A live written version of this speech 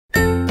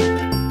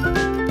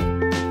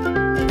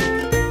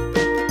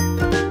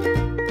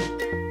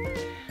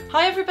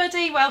Hi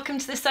everybody, welcome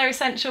to the So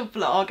Essential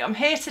vlog. I'm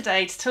here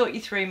today to talk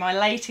you through my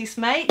latest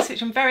makes,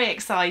 which I'm very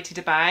excited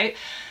about.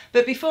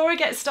 But before I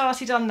get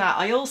started on that,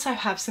 I also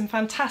have some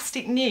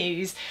fantastic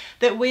news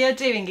that we are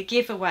doing a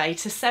giveaway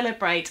to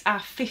celebrate our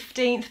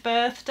 15th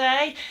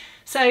birthday.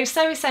 So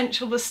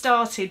Essential was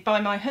started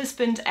by my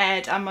husband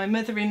Ed and my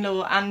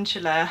mother-in-law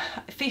Angela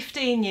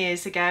 15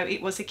 years ago.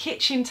 It was a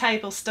kitchen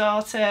table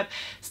startup,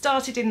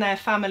 started in their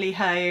family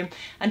home,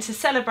 and to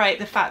celebrate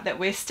the fact that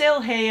we're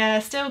still here,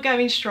 still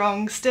going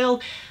strong,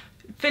 still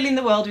filling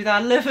the world with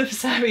our love of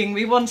sewing,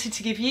 we wanted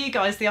to give you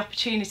guys the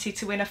opportunity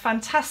to win a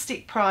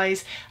fantastic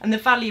prize, and the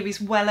value is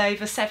well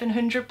over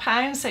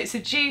 £700, so it's a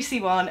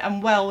juicy one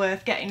and well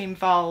worth getting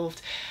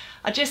involved.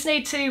 I just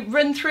need to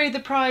run through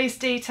the prize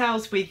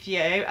details with you,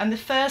 and the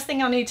first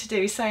thing I need to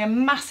do is say a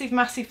massive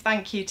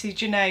thank you to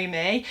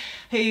Janome,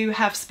 who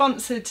have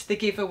sponsored the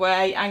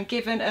giveaway and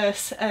given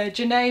us a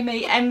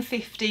Janome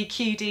M50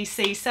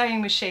 QDC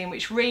sewing machine,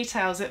 which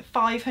retails at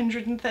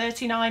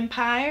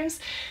 £539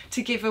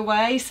 to give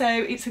away. So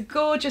it's a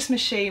gorgeous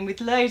machine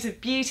with loads of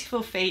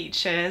beautiful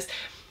features.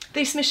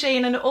 This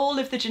machine and all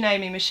of the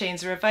Janome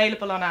machines are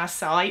available on our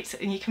site,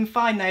 and you can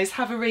find those,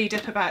 have a read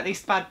up about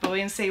this bad boy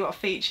and see what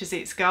features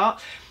it's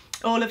got.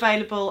 All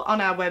available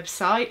on our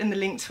website, and the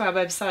link to our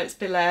website's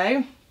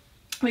below.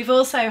 We've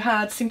also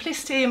had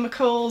Simplicity and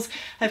McCall's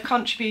have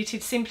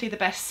contributed Simply the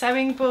Best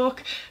Sewing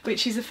Book,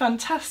 which is a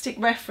fantastic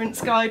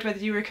reference guide whether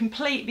you're a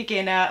complete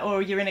beginner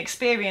or you're an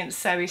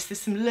experienced sewist.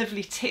 There's some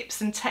lovely tips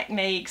and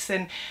techniques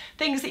and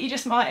things that you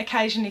just might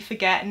occasionally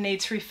forget and need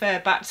to refer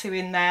back to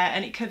in there,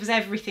 and it covers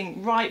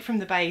everything right from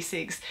the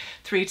basics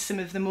through to some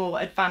of the more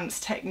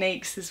advanced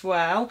techniques as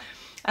well.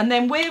 And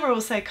then we're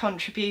also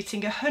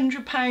contributing a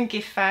 £100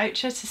 gift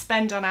voucher to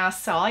spend on our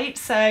site.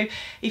 So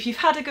if you've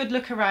had a good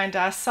look around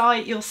our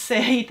site, you'll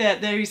see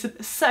that there's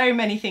so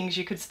many things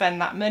you could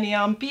spend that money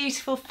on.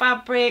 Beautiful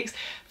fabrics,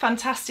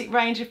 fantastic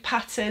range of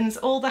patterns,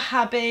 all the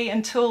habby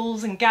and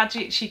tools and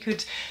gadgets you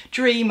could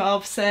dream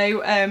of.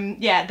 So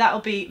yeah, that'll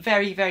be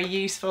very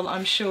useful,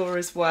 I'm sure,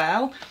 as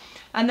well.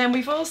 And then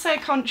we've also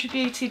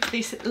contributed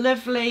this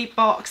lovely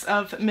box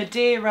of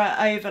Madeira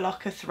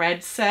overlocker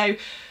threads. So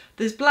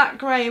there's black,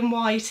 grey and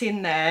white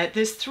in there.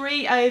 There's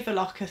 3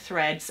 overlocker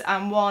threads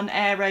and 1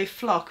 aero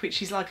flock,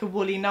 which is like a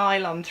woolly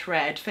nylon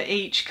thread for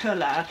each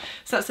colour.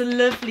 So that's a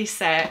lovely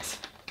set.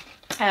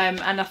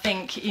 And I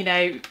think, you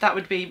know, that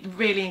would be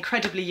really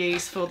incredibly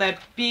useful. They're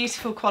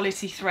beautiful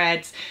quality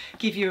threads,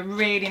 give you a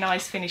really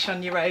nice finish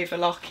on your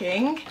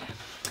overlocking.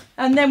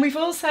 And then we've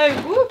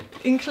also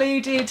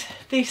included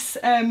this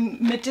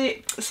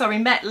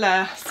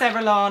Mettler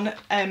Seralon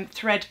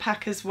thread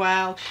pack as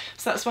well.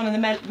 So that's one of the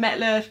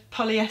Mettler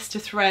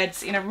polyester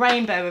threads in a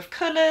rainbow of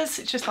colours.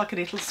 It's just like a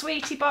little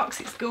sweetie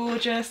box, it's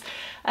gorgeous.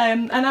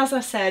 And as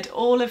I said,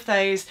 all of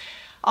those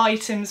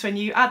items, when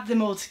you add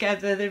them all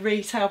together, the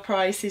retail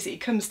prices, it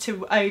comes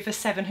to over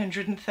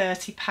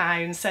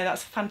 £730, so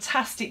that's a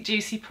fantastic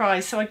juicy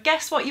prize. So I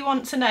guess what you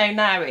want to know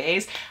now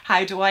is,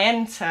 how do I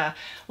enter?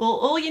 Well,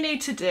 all you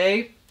need to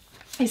do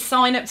is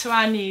sign up to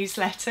our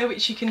newsletter,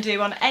 which you can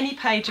do on any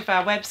page of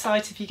our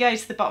website. If you go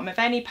to the bottom of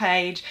any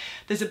page,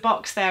 there's a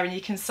box there and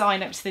you can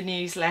sign up to the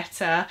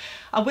newsletter.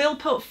 I will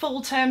put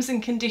full terms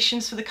and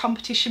conditions for the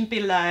competition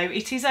below.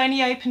 It is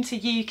only open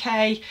to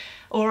UK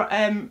or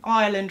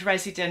Ireland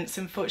residents,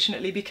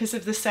 unfortunately, because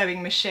of the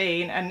sewing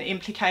machine and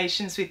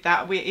implications with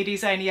that. It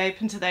is only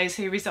open to those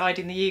who reside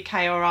in the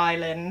UK or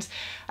Ireland,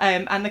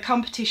 and the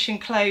competition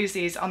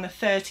closes on the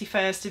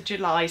 31st of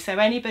July, so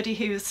anybody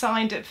who has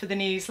signed up for the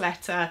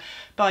newsletter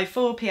by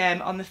 4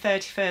 PM on the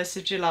 31st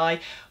of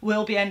July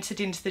will be entered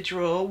into the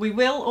draw. We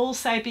will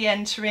also be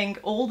entering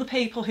all the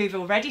people who've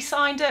already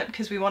signed up,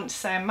 because we want to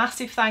say a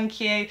massive thank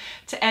you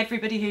to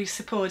everybody who's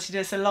supported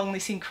us along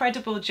this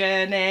incredible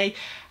journey.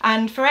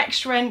 And for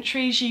extra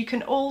entries, you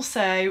can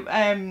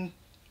also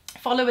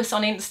follow us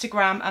on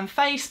Instagram and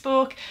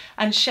Facebook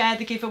and share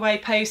the giveaway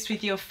post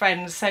with your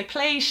friends. So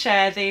please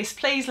share this,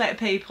 please let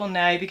people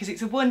know, because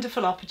it's a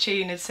wonderful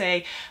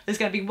opportunity. There's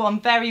going to be one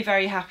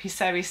very happy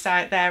sewist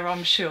out there,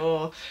 I'm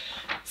sure.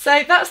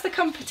 So that's the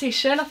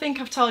competition. I think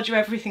I've told you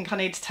everything I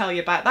need to tell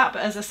you about that,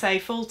 but as I say,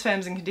 full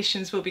terms and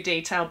conditions will be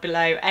detailed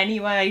below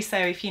anyway, so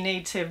if you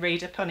need to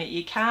read up on it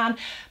you can.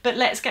 But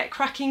let's get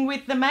cracking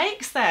with the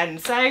makes then.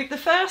 So the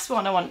first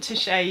one I want to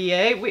show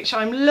you, which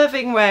I'm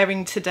loving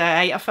wearing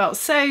today, I felt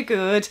so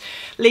good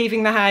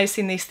leaving the house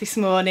in this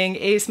morning,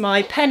 is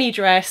my penny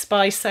dress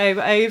by Sew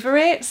Over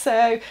It.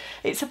 So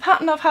it's a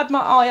pattern I've had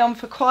my eye on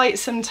for quite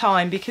some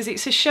time, because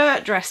it's a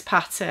shirt dress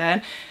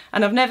pattern,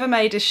 and I've never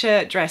made a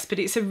shirt dress, but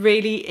it's a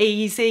really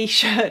easy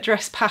shirt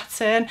dress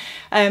pattern,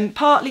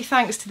 partly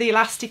thanks to the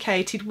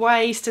elasticated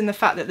waist and the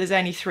fact that there's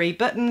only 3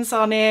 buttons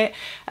on it,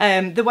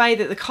 the way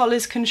that the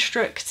collar's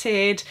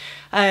constructed,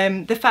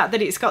 the fact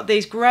that it's got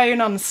these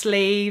grown on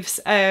sleeves,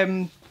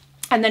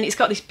 And then it's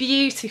got this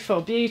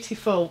beautiful,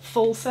 beautiful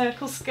full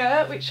circle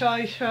skirt, which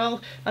I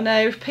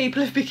know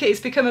people have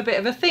it's become a bit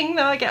of a thing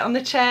that I get on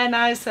the chair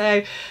now,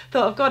 so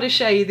thought I've got to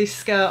show you this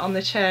skirt on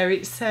the chair.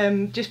 It's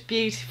just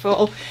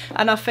beautiful,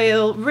 and I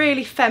feel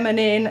really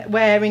feminine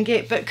wearing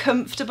it, but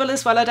comfortable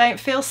as well. I don't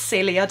feel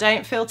silly, I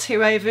don't feel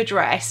too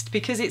overdressed,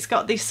 because it's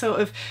got this sort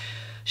of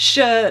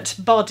shirt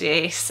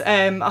bodice.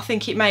 I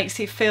think it makes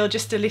it feel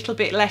just a little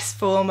bit less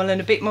formal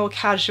and a bit more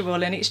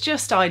casual, and it's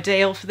just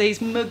ideal for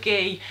these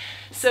muggy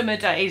summer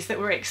days that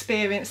we're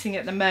experiencing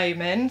at the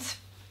moment.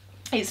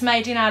 It's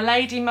made in our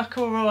Lady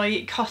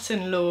McElroy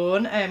cotton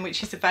lawn,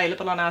 which is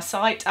available on our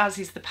site, as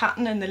is the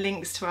pattern, and the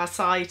links to our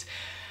site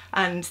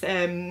and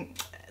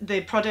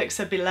the products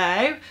are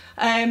below.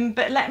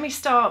 But let me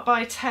start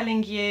by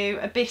telling you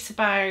a bit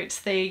about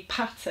the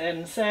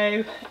pattern.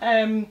 So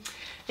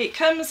it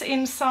comes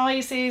in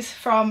sizes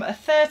from a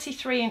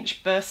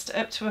 33-inch bust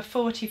up to a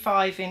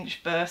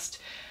 45-inch bust,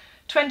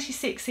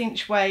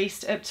 26-inch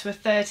waist up to a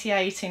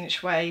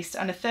 38-inch waist,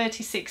 and a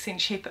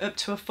 36-inch hip up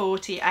to a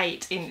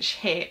 48-inch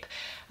hip.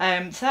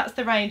 So that's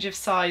the range of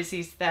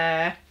sizes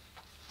there.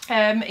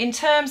 In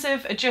terms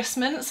of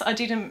adjustments, I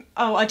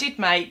did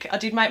make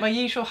my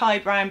usual high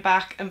brown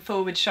back and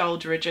forward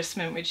shoulder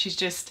adjustment, which is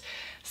just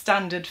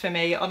standard for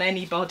me on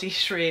any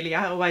bodice really.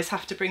 I always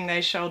have to bring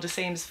those shoulder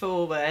seams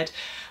forward.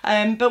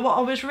 But what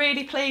I was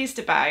really pleased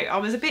about, I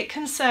was a bit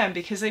concerned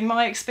because in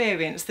my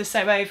experience the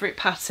Sew Over It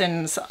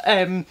patterns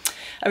are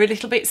a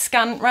little bit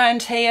scant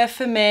round here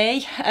for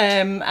me,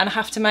 and I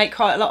have to make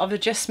quite a lot of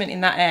adjustment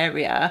in that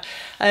area.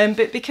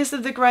 But because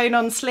of the grown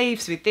on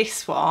sleeves with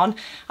this one,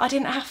 I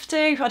didn't have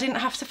to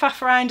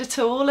faff around at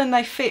all, and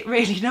they fit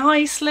really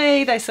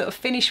nicely. They sort of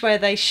finish where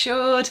they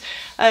should.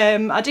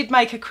 I did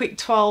make a quick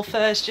twirl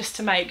first just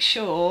to make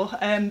sure,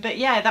 but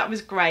yeah, that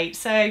was great.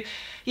 So,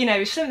 you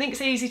know, if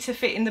something's easy to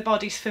fit in the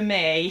bodice for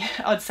me,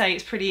 I'd say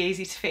it's pretty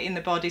easy to fit in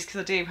the bodice,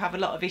 because I do have a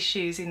lot of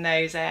issues in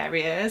those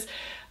areas.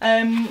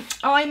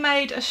 I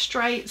made a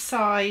straight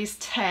size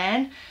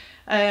 10,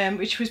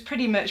 which was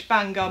pretty much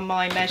bang on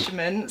my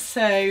measurements,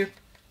 so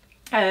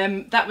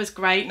that was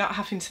great, not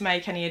having to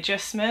make any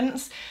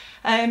adjustments.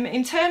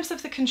 In terms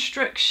of the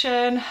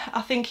construction,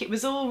 I think it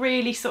was all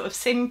really sort of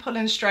simple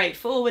and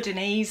straightforward and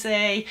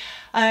easy.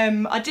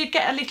 I did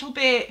get a little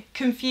bit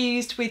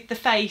confused with the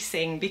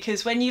facing,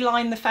 because when you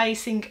line the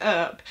facing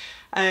up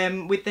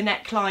with the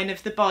neckline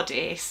of the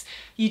bodice,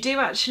 you do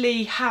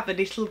actually have a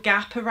little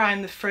gap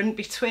around the front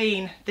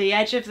between the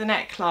edge of the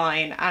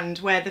neckline and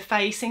where the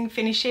facing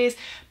finishes,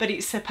 but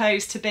it's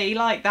supposed to be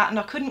like that, and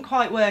I couldn't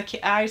quite work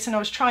it out, and I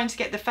was trying to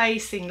get the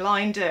facing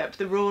lined up,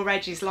 the raw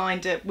edges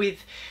lined up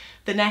with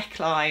the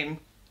neckline,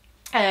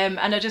 and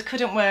I just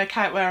couldn't work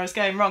out where I was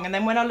going wrong. And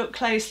then when I look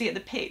closely at the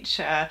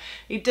picture,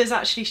 it does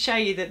actually show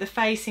you that the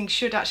facing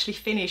should actually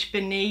finish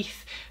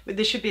beneath,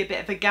 there should be a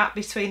bit of a gap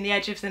between the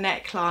edge of the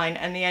neckline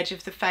and the edge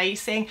of the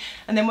facing.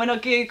 And then when I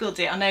googled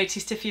it, I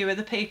noticed a few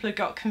other people had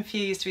got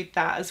confused with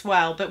that as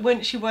well. But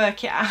once you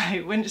work it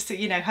out, once,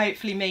 you know,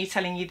 hopefully me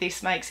telling you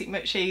this makes it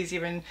much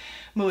easier and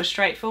more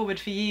straightforward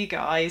for you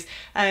guys.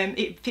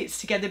 It fits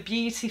together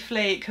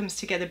beautifully, it comes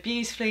together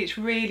beautifully, it's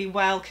really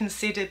well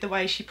considered the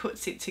way she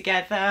puts it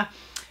together.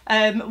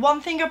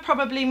 One thing I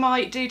probably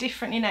might do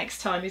differently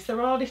next time is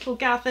there are little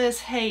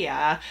gathers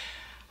here,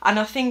 and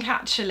I think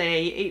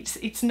actually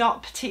it's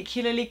not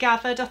particularly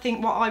gathered. I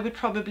think what I would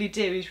probably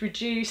do is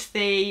reduce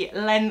the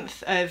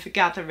length of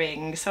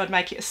gathering, so I'd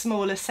make it a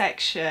smaller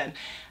section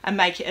and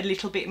make it a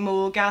little bit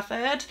more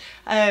gathered,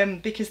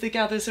 because the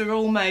gathers are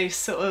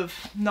almost sort of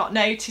not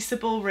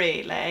noticeable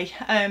really,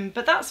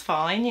 but that's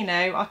fine, you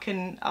know,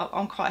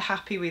 I'm quite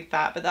happy with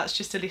that. But that's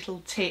just a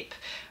little tip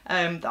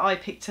that I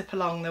picked up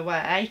along the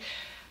way.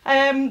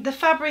 The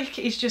fabric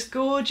is just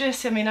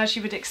gorgeous. I mean, as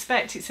you would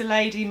expect, it's a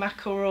Lady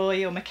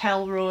McElroy or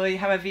McElroy,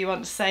 however you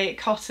want to say it,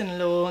 cotton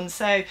lawn.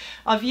 So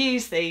I've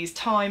used these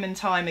time and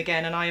time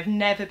again, and I have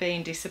never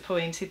been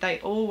disappointed. They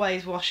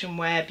always wash and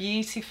wear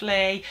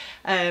beautifully,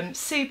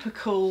 super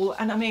cool.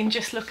 And I mean,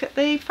 just look at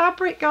the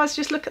fabric, guys,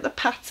 just look at the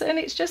pattern,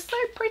 it's just so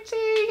pretty.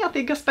 I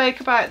think I spoke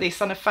about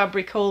this on a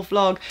fabric haul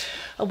vlog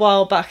a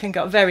while back and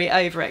got very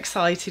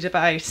overexcited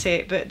about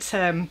it, but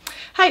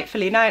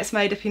hopefully now it's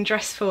made up in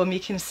dress form you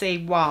can see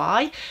why.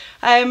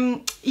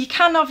 You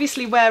can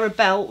obviously wear a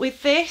belt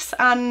with this,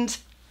 and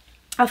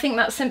I think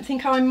that's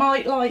something I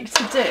might like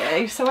to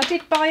do. So I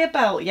did buy a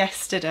belt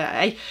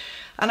yesterday,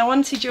 and I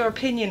wanted your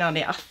opinion on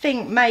it. I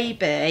think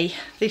maybe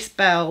this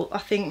belt, I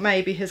think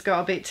maybe has got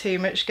a bit too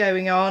much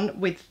going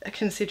on, with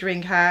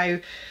considering how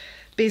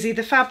busy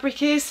the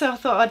fabric is. So I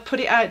thought I'd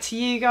put it out to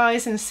you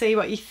guys and see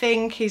what you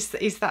think. Is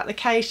that the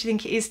case? Do you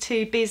think it is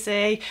too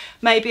busy?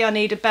 Maybe I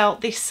need a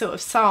belt this sort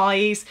of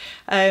size,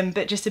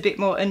 but just a bit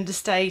more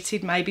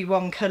understated, maybe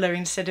one colour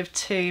instead of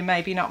two,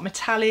 maybe not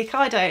metallic,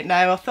 I don't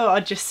know. I thought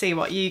I'd just see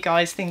what you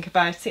guys think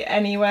about it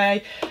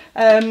anyway.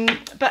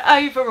 But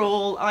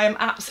overall I am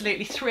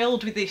absolutely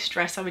thrilled with this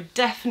dress. I would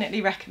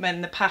definitely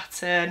recommend the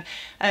pattern.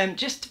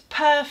 Just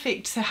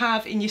perfect to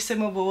have in your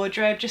summer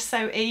wardrobe, just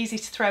so easy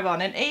to throw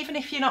on. And even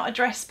if you're not a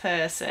dress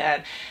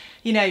person,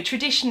 You know,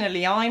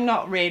 traditionally I'm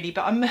not really,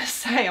 but I must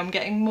say I'm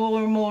getting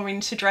more and more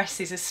into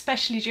dresses,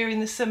 especially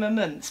during the summer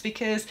months,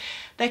 because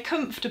they're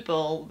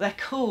comfortable, they're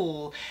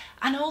cool,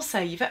 and also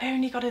you've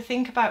only got to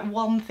think about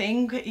one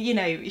thing. You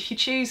know, if you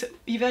choose,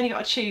 you've only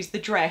got to choose the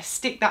dress,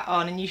 stick that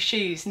on and your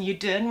shoes and you're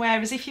done.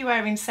 Whereas if you're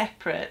wearing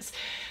separates,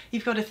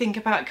 you've got to think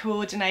about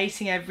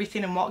coordinating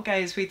everything and what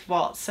goes with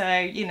what. So,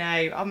 you know,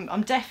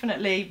 I'm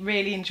definitely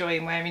really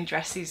enjoying wearing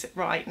dresses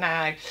right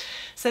now.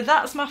 So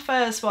that's my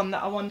first one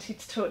that I wanted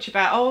to talk to you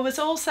about. Oh, I was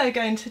also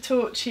going to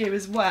talk to you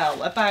as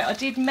well about, I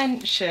did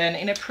mention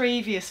in a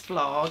previous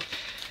vlog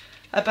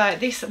about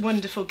this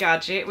wonderful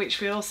gadget,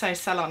 which we also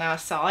sell on our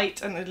site,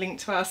 and the link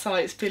to our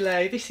site is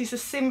below. This is a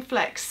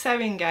Simplex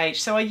sewing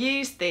gauge. So I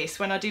used this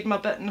when I did my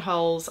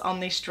buttonholes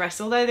on this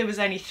dress. Although there was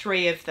only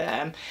 3 of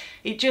them,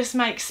 it just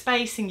makes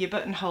spacing your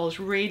buttonholes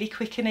really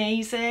quick and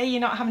easy. You're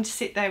not having to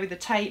sit there with a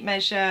tape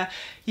measure.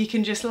 You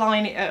can just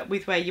line it up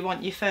with where you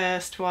want your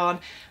first one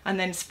and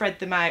then spread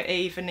them out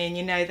evenly, and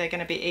you know they're going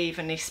to be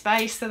evenly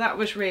spaced. So that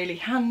was really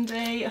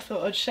handy. I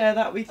thought I'd share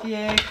that with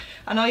you.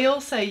 And I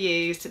also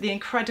used the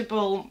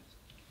incredible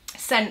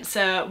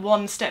sensor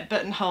one-step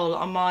buttonhole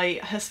on my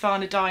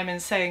Husqvarna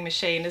Diamond sewing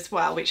machine as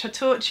well, which I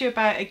talked to you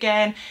about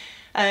again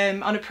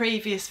on a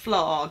previous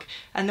vlog.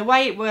 And the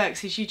way it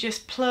works is you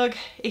just plug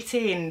it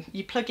in,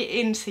 you plug it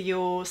into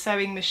your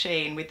sewing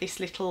machine with this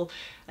little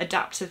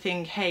adapter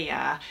thing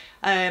here,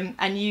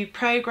 and you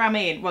program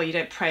in, well, you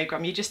don't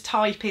program, you just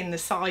type in the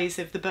size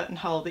of the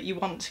buttonhole that you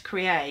want to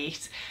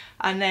create,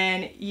 and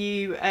then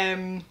you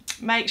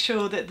make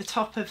sure that the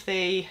top of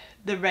the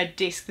red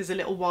disc, there's a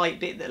little white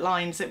bit that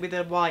lines it with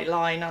a white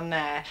line on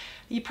there.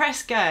 You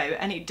press go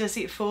and it does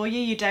it for you.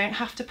 You don't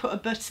have to put a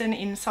button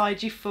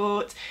inside your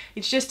foot.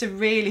 It's just a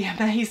really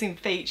amazing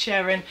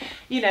feature, and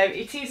you know,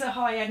 it is a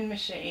high-end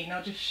machine.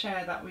 I'll just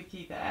share that with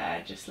you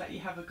there, just let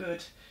you have a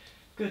good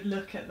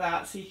look at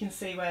that so you can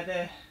see where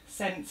the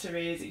sensor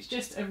is. It's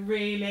just a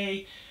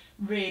really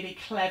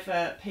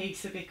clever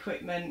piece of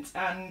equipment.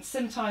 And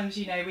sometimes,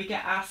 you know, we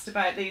get asked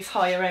about these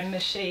higher end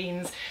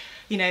machines,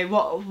 you know,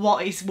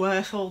 what is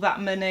worth all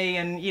that money,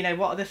 and you know,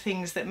 what are the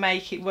things that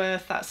make it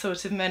worth that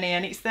sort of money.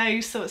 And it's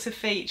those sorts of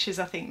features,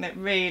 I think, that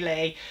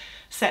really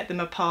set them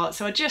apart.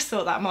 So I just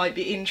thought that might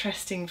be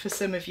interesting for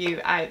some of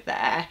you out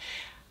there.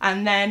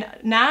 And then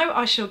now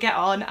I shall get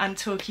on and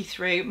talk you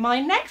through my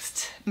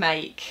next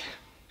make.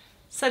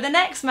 So the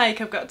next make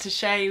I've got to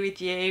share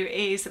with you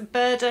is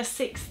Burda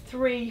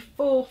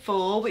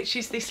 6344, which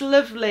is this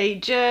lovely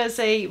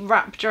jersey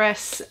wrap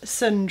dress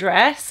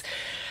sundress.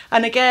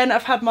 And again,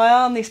 I've had my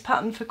eye on this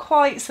pattern for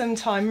quite some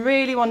time,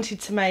 really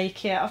wanted to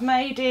make it. I've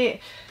made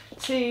it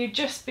to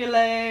just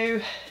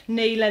below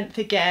knee length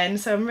again,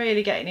 so I'm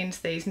really getting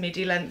into these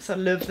midi lengths. I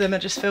love them. I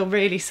just feel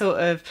really sort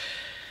of,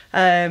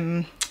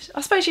 I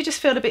suppose you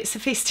just feel a bit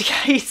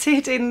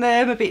sophisticated in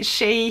them, a bit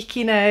chic,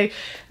 you know.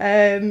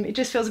 It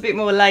just feels a bit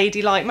more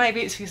ladylike.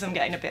 Maybe it's because I'm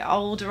getting a bit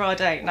older, I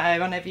don't know.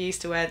 I never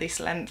used to wear this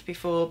length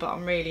before, but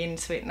I'm really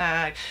into it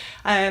now.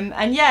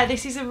 And yeah,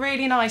 this is a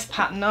really nice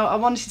pattern. I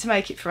wanted to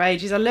make it for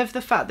ages. I love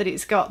the fact that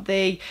it's got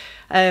the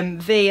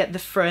V at the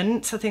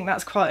front. I think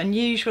that's quite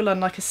unusual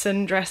on like a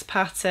sundress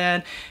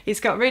pattern.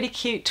 It's got really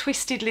cute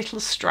twisted little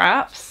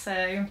straps,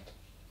 so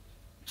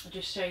I'll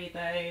just show you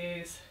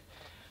those.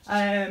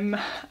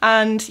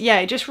 And yeah,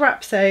 it just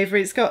wraps over.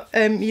 It's got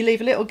you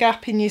leave a little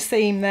gap in your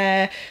seam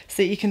there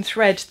so that you can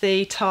thread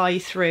the tie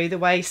through, the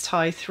waist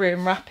tie through,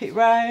 and wrap it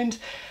round.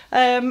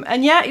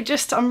 And yeah,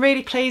 I'm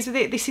really pleased with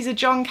it. This is a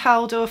John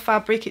Caldor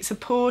fabric. It's a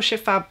Porsche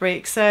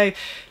fabric, so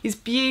it's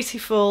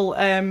beautiful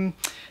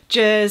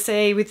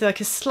jersey with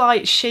like a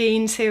slight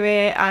sheen to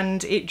it,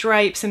 and it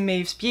drapes and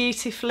moves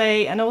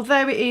beautifully. And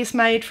although it is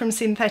made from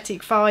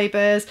synthetic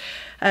fibres,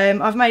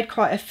 I've made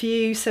quite a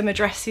few summer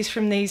dresses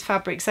from these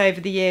fabrics over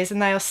the years, and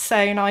they are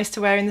so nice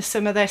to wear in the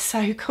summer. They're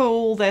so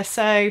cool, they're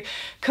so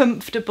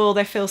comfortable,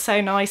 they feel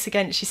so nice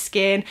against your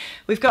skin.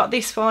 We've got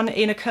this one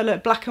in a colour,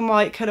 black and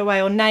white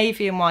colourway, or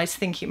navy and white I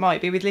think it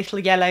might be, with little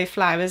yellow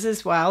flowers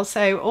as well.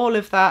 So all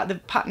of that, the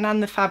pattern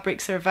and the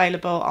fabrics, are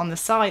available on the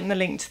site, and the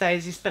link to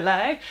those is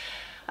below.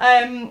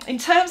 In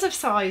terms of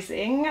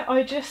sizing,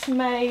 I just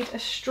made a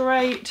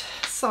straight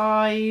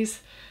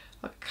size,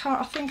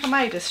 I think I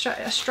made a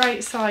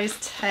straight size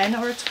 10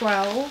 or a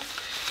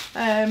 12.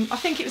 I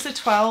think it was a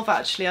 12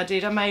 actually.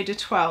 I made a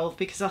 12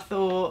 because I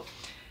thought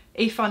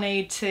if I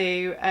need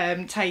to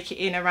take it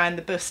in around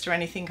the bust or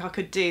anything, I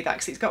could do that,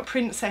 because it's got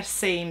princess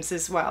seams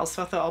as well,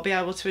 so I thought I'll be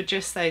able to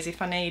adjust those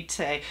if I need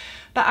to.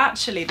 But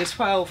actually the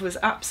 12 was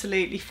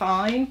absolutely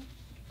fine.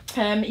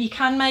 You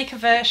can make a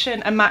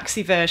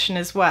maxi version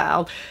as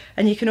well,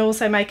 and you can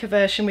also make a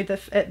version with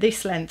at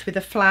this length with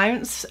a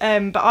flounce,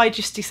 but I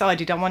just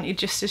decided I wanted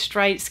just a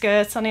straight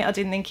skirt on it. I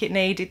didn't think it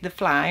needed the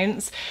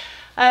flounce.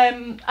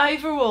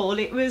 Overall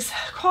it was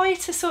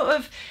quite a sort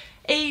of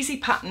easy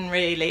pattern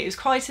really. It was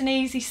quite an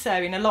easy sew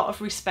in a lot of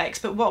respects,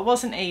 but what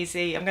wasn't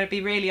easy, I'm going to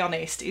be really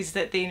honest, is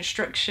that the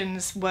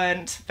instructions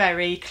weren't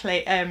very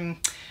clear,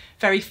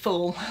 very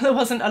full. There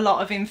wasn't a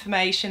lot of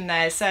information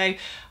there, so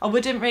I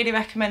wouldn't really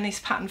recommend this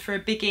pattern for a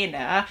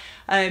beginner,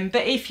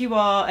 but if you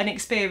are an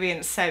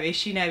experienced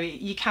sewist, you know,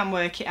 you can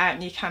work it out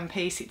and you can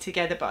piece it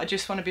together, but I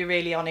just want to be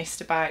really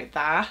honest about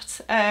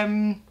that.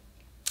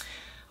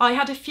 I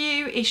had a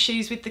few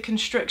issues with the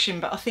construction,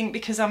 but I think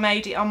because I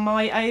made it on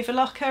my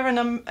overlocker, and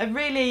I'm a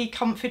really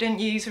confident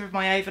user of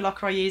my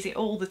overlocker, I use it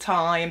all the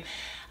time.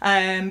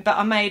 But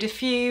I've made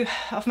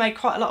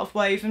quite a lot of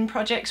woven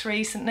projects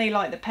recently,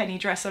 like the penny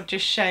dress I've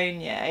just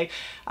shown you,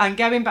 and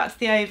going back to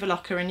the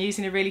overlocker and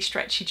using a really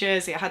stretchy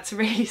jersey, I had to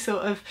really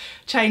sort of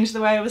change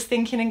the way I was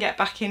thinking and get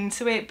back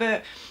into it.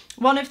 But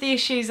one of the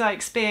issues I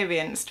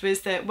experienced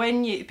was that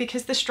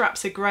because the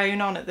straps are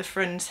grown on at the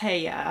front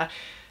here,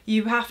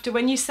 you have to,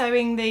 when you're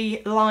sewing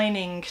the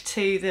lining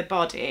to the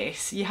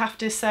bodice, you have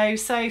to sew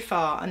so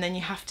far and then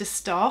you have to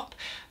stop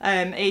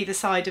either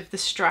side of the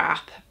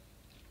strap,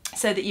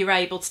 so that you're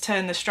able to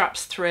turn the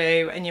straps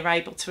through and you're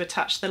able to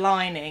attach the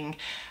lining.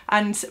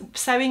 And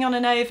sewing on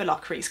an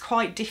overlocker, it's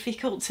quite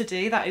difficult to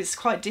do that. It's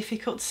quite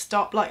difficult to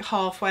stop like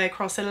halfway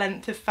across a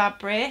length of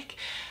fabric.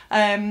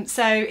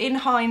 So in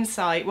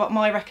hindsight, what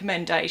my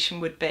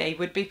recommendation would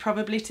be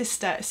probably to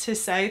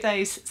sew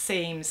those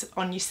seams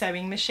on your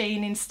sewing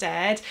machine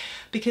instead,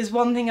 because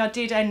one thing I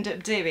did end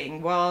up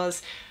doing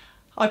was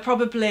I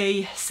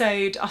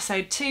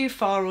sewed too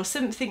far, or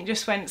something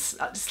just went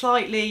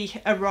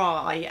slightly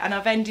awry, and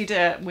I've ended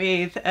up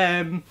with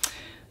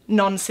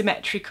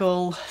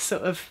non-symmetrical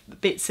sort of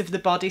bits of the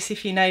bodice.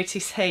 If you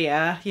notice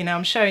here, you know,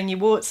 I'm showing you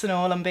warts and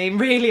all, I'm being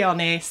really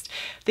honest.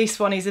 This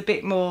one is a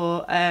bit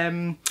more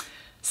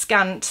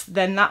scant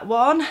than that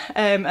one,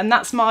 and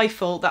that's my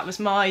fault. That was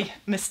my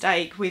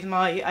mistake with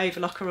my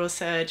overlocker or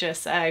serger.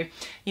 So,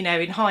 you know,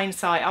 in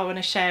hindsight, I want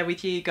to share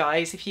with you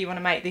guys, if you want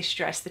to make this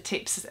dress, the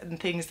tips and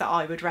things that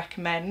I would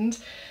recommend.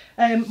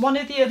 One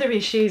of the other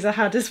issues I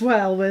had as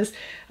well was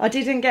I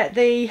didn't get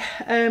the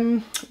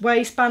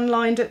waistband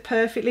lined up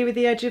perfectly with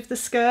the edge of the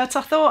skirt.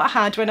 I thought I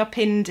had when I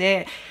pinned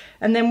it,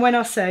 and then when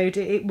I sewed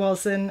it, it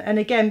wasn't. And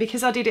again,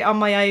 because I did it on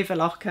my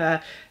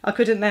overlocker, I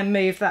couldn't then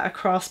move that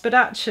across. But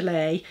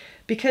actually,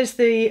 because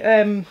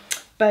the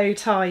bow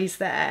tie's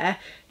there,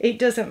 it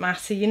doesn't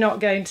matter. You're not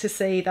going to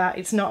see that.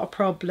 It's not a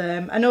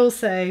problem. And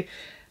also,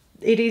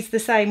 it is the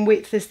same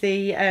width as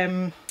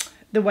the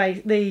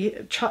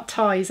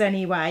ties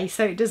anyway,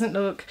 so it doesn't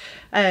look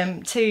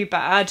too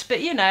bad.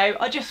 But you know,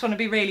 I just want to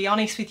be really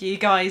honest with you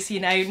guys.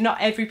 You know,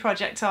 not every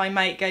project I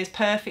make goes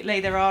perfectly.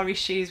 There are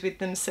issues with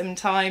them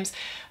sometimes,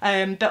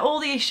 but all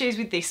the issues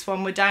with this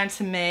one were down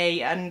to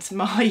me and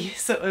my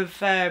sort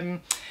of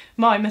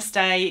my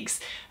mistakes.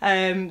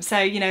 So,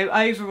 you know,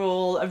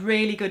 overall a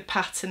really good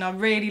pattern. I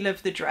really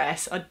love the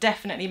dress. I'd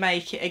definitely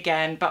make it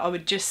again, but I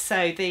would just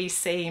sew these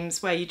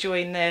seams where you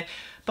join the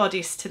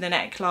bodice to the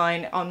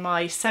neckline on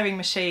my sewing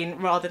machine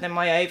rather than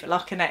my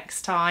overlocker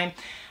next time.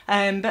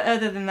 But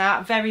other than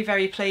that, very,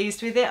 very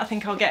pleased with it. I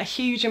think I'll get a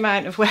huge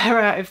amount of wear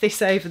out of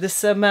this over the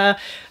summer,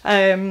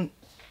 and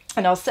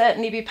I'll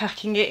certainly be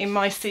packing it in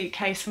my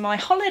suitcase for my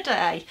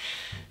holiday.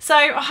 So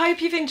I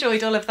hope you've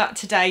enjoyed all of that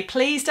today.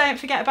 Please don't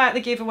forget about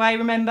the giveaway.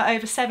 Remember,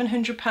 over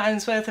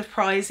 £700 worth of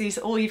prizes.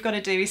 All you've got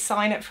to do is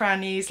sign up for our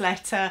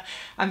newsletter,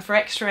 and for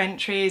extra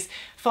entries,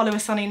 follow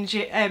us on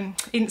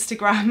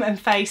Instagram and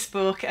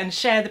Facebook, and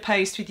share the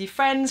post with your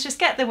friends. Just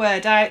get the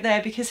word out there,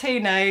 because who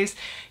knows,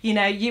 you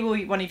know, you or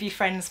one of your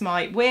friends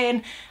might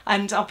win,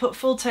 and I'll put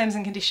full terms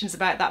and conditions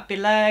about that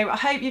below. I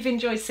hope you've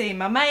enjoyed seeing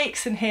my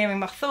makes and hearing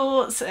my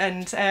thoughts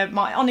and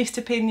my honest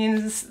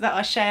opinions that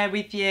I share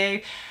with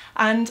you.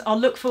 And I'll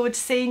look forward to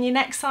seeing you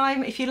next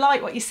time. If you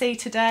like what you see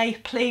today,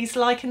 please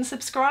like and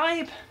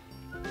subscribe.